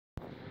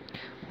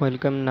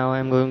Welcome. Now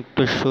I'm going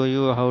to show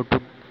you how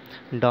to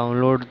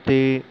download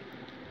the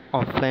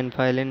offline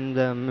file in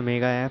the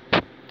Mega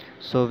app.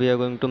 So we are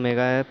going to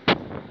Mega app.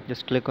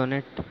 Just click on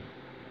it.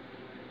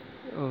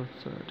 Oh,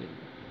 sorry.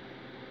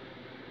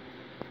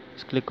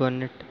 Just click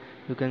on it.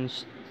 You can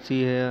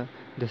see here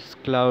this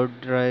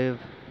cloud drive.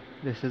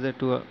 This is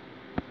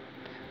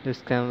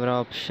this camera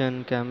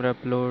option, camera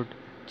upload,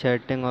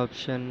 chatting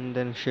option,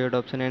 then shared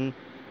option, and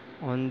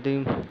on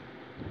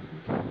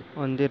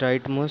the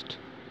rightmost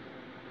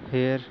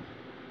here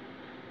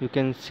you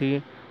can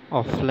see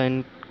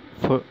offline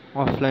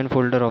offline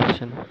folder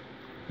option.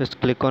 Just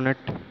click on it.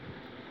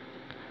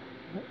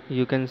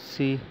 You can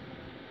see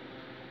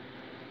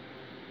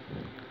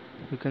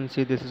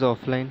this is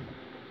offline.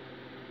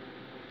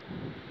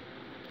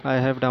 I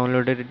have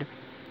downloaded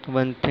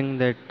one thing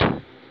that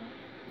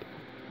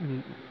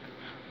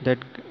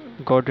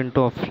got into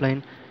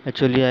offline.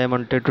 Actually I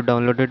wanted to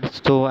download it,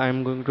 so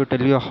I'm going to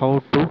tell you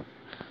how to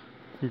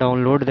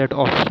download that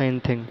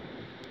offline thing.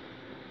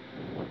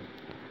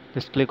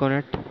 Just click on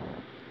it.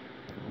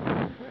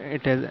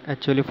 It has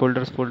actually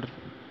folder.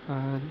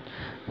 uh,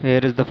 Here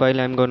is the file.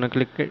 I'm gonna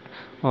click it,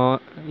 or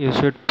you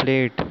should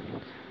play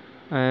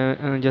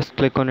it. Just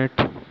click on it.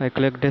 I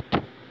clicked it.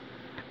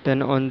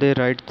 Then on the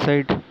right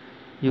side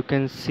you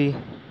can see,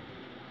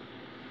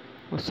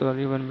 oh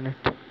sorry, 1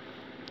 minute.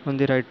 On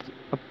the right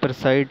upper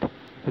side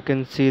you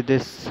can see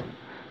this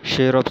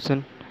share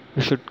option.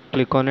 You should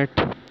click on it.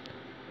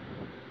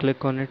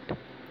 Click on it,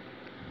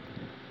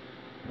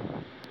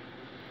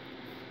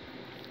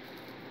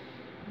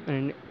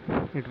 and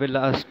it will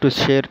ask to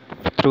share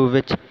through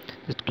which.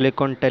 Just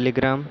click on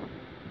Telegram,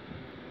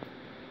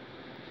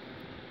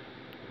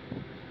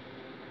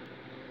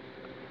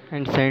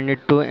 and send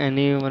it to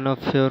any one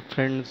of your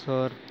friends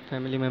or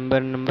family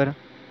member number.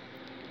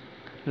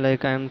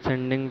 Like I am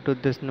sending to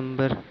this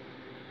number.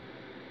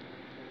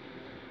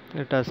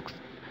 It asks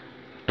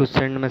to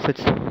send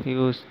message.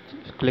 You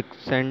click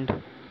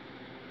send.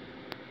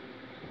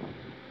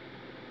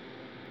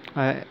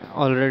 I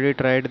already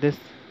tried this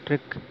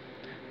trick.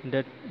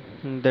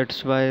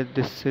 That's why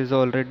this is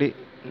already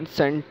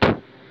sent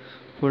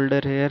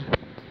folder here,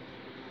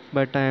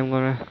 but I am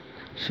gonna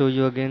show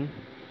you again.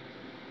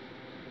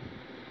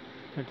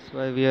 That's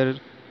why we are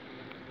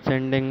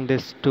sending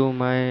this to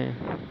my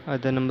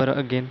other number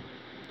again.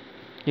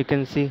 You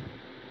can see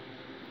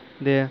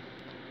there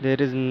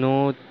is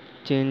no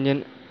change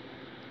in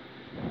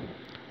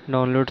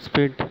download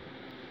speed.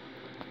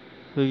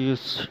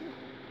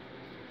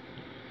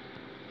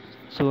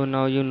 So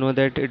now you know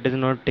that it is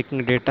not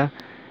taking data.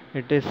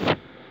 It is,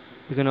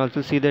 you can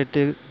also see that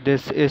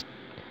this is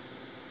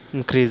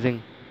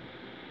increasing.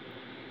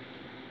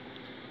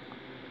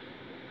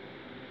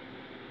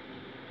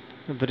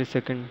 Every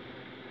second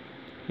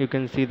you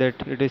can see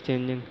that it is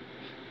changing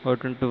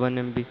out into 1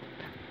 MB,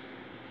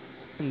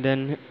 and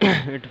then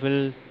it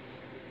will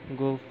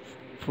go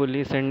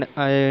fully send.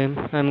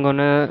 I'm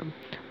gonna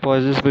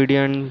pause this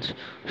video and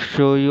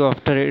show you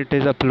after it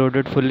is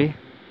uploaded fully.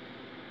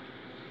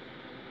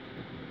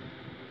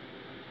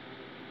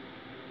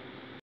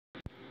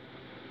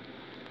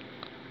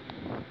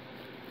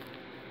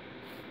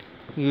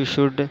 You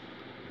should,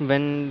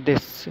 when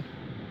this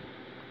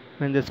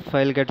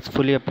file gets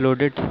fully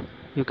uploaded,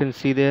 you can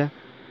see there,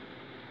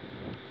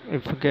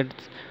 if it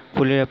gets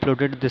fully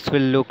uploaded, this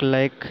will look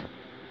like,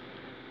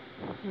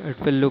 it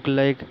will look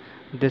like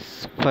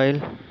this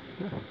file.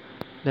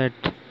 That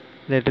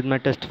is my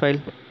test file.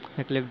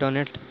 I clicked on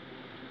it,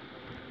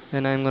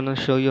 and I'm gonna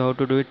show you how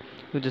to do it.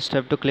 You just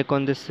have to click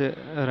on this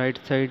right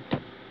side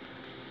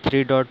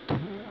three dot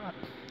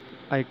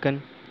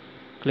icon.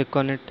 Click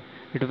on it.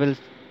 It will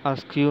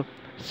ask you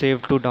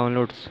save to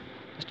downloads.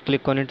 Just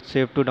click on it,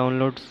 save to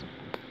downloads,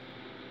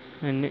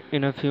 and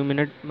in a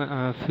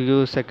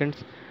few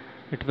seconds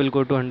it will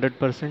go to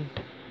 100%.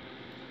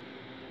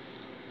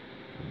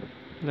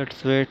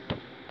 Let's wait.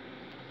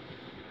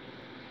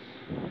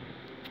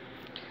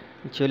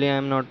 Actually I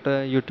am not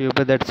a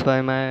YouTuber, that's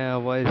why my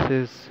voice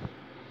is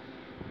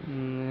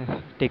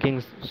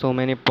taking so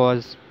many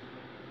pause.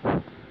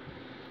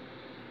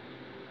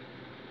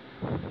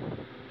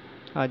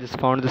 I just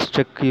found this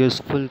trick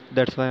useful,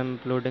 that's why I'm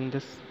uploading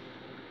this.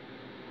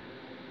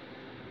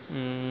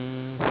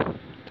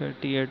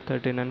 38,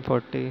 39,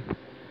 40.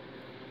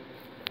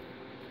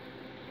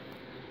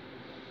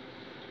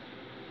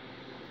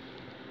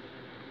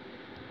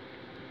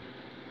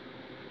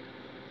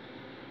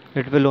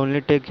 It will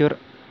only take your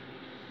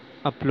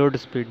upload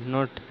speed,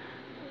 not,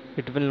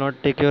 it will not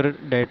take your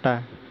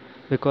data,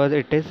 because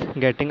it is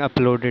getting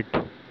uploaded.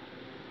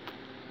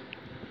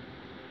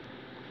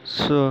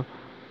 So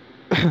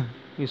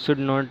you should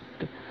not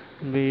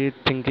be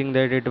thinking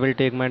that it will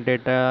take my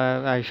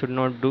data. I should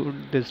not do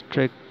this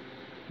trick,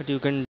 but you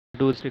can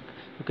do this trick.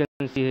 You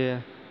can see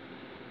here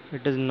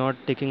it is not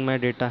taking my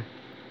data.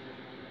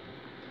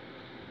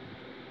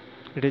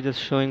 It is just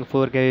showing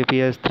 4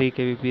 kbps, 3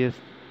 kbps,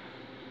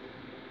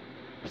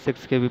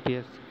 6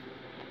 kbps.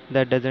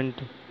 That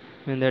doesn't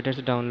mean that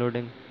it's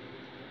downloading.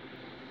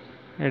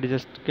 It is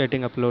just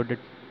getting uploaded.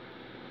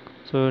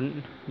 so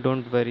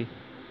don't worry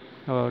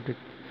about it.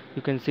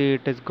 You can see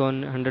it has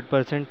gone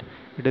 100%.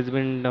 It has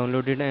been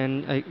downloaded,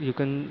 and you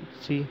can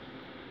see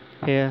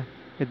here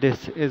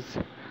this is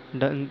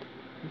done,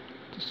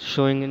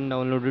 showing in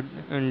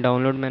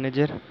download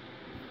manager.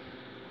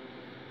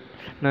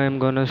 Now I'm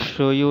gonna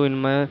show you in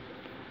my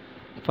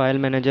file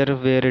manager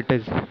where it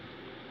is.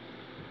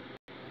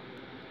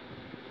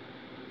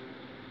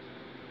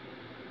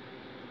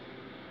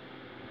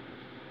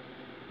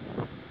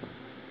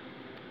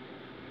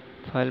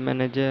 File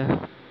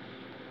manager,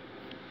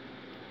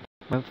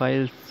 my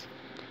files,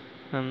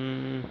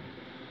 um,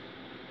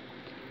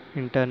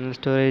 internal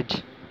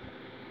storage,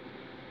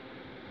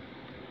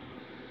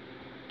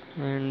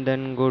 and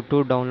then go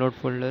to download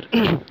folder.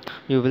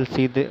 You will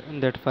see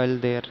that file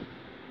there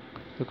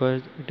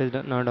because it is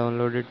not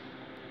downloaded.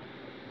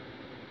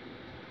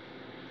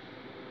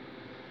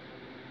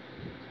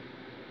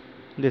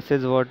 This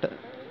is what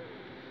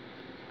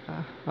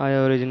I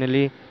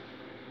originally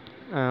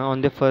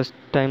on the first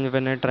time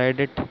when I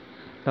tried it,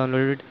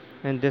 downloaded,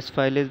 and this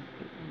file is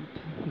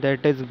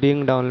that is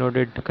being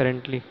downloaded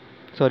currently.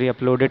 Sorry,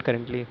 uploaded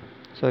currently.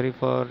 Sorry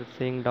for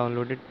saying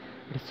downloaded.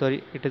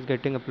 Sorry, it is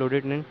getting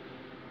uploaded, and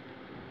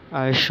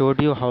I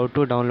showed you how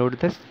to download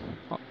this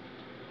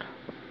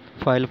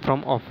file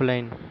from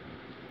offline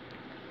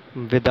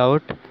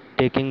without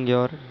taking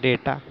your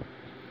data.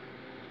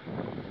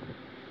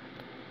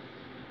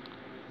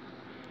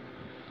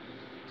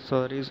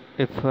 Sorry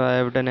if I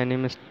have done any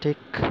mistake.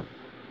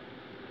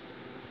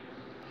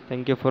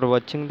 Thank you for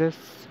watching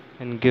this,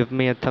 and give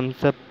me a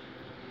thumbs up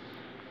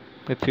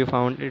if you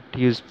found it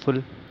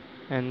useful,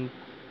 and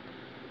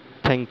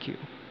thank you.